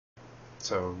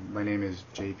So my name is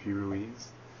J.P. Ruiz,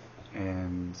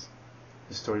 and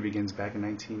the story begins back in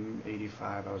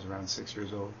 1985. I was around 6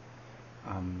 years old.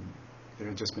 There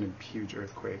had just been a huge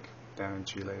earthquake down in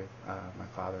Chile. My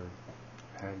father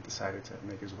had decided to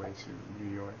make his way to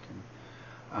New York,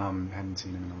 and hadn't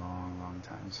seen him in a long, long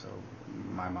time. So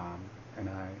my mom and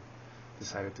I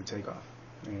decided to take off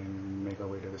and make our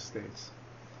way to the States.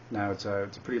 Now it's a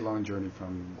pretty long journey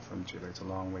from Chile. It's a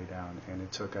long way down, and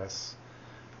it took us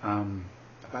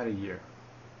about a year,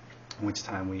 in which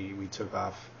time we took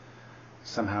off,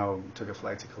 somehow took a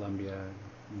flight to Colombia,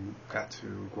 got to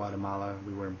Guatemala.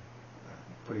 We were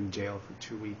put in jail for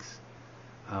 2 weeks.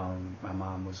 My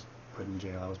mom was put in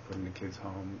jail, I was put in the kids'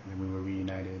 home, and then we were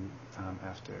reunited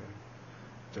after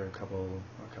a couple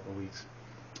weeks.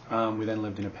 We then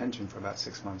lived in a pension for about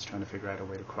 6 months, trying to figure out a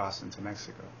way to cross into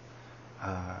Mexico.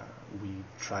 We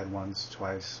tried once,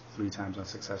 twice, 3 times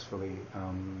unsuccessfully,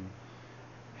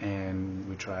 and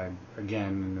we tried again,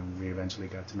 and we eventually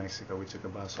got to Mexico. We took a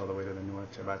bus all the way to the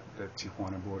north to about the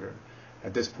Tijuana border.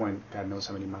 At this point, God knows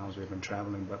how many miles we had been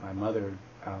traveling, but my mother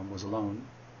was alone.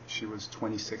 She was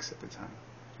 26 at the time,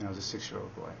 and I was a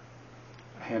 6-year-old boy,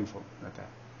 a handful at that.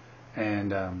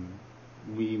 And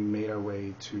we made our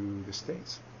way to the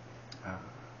States,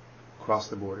 crossed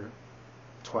the border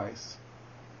twice,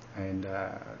 and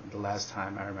the last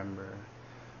time I remember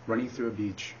running through a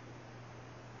beach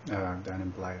down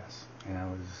in Playas, and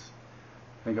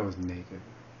I think I was naked,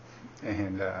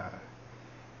 and I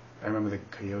remember the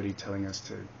coyote telling us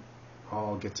to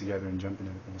all get together and jump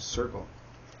in a circle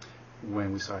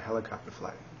when we saw a helicopter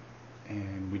fly,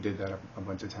 and we did that a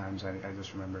bunch of times. I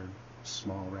just remember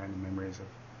small random memories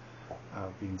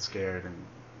of being scared, and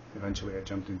eventually I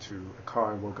jumped into a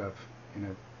car, woke up in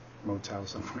a motel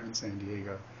somewhere in San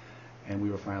Diego, and we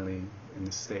were finally in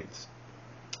the States.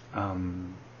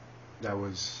 That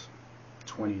was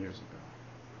 20 years ago.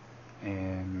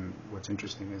 And what's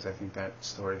interesting is I think that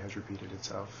story has repeated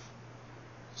itself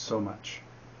so much.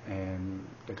 And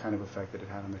the kind of effect that it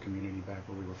had on the community back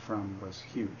where we were from was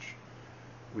huge.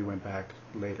 We went back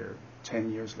later,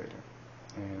 10 years later,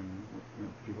 and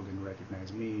people didn't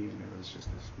recognize me, and it was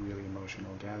just this really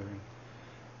emotional gathering.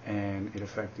 And it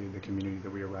affected the community that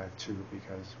we arrived to,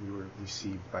 because we were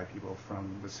received by people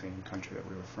from the same country that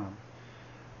we were from.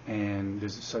 And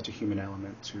there's such a human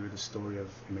element to the story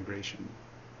of immigration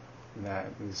that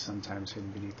is sometimes hidden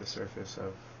beneath the surface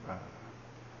of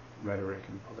rhetoric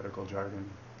and political jargon.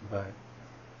 But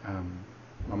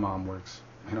my mom works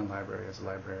in a library as a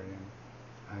librarian.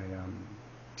 I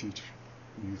teach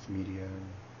youth media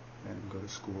and go to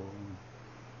school.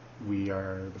 We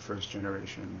are the first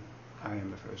generation. I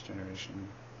am the first generation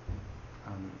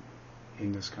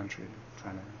in this country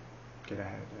trying to get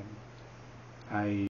ahead. And I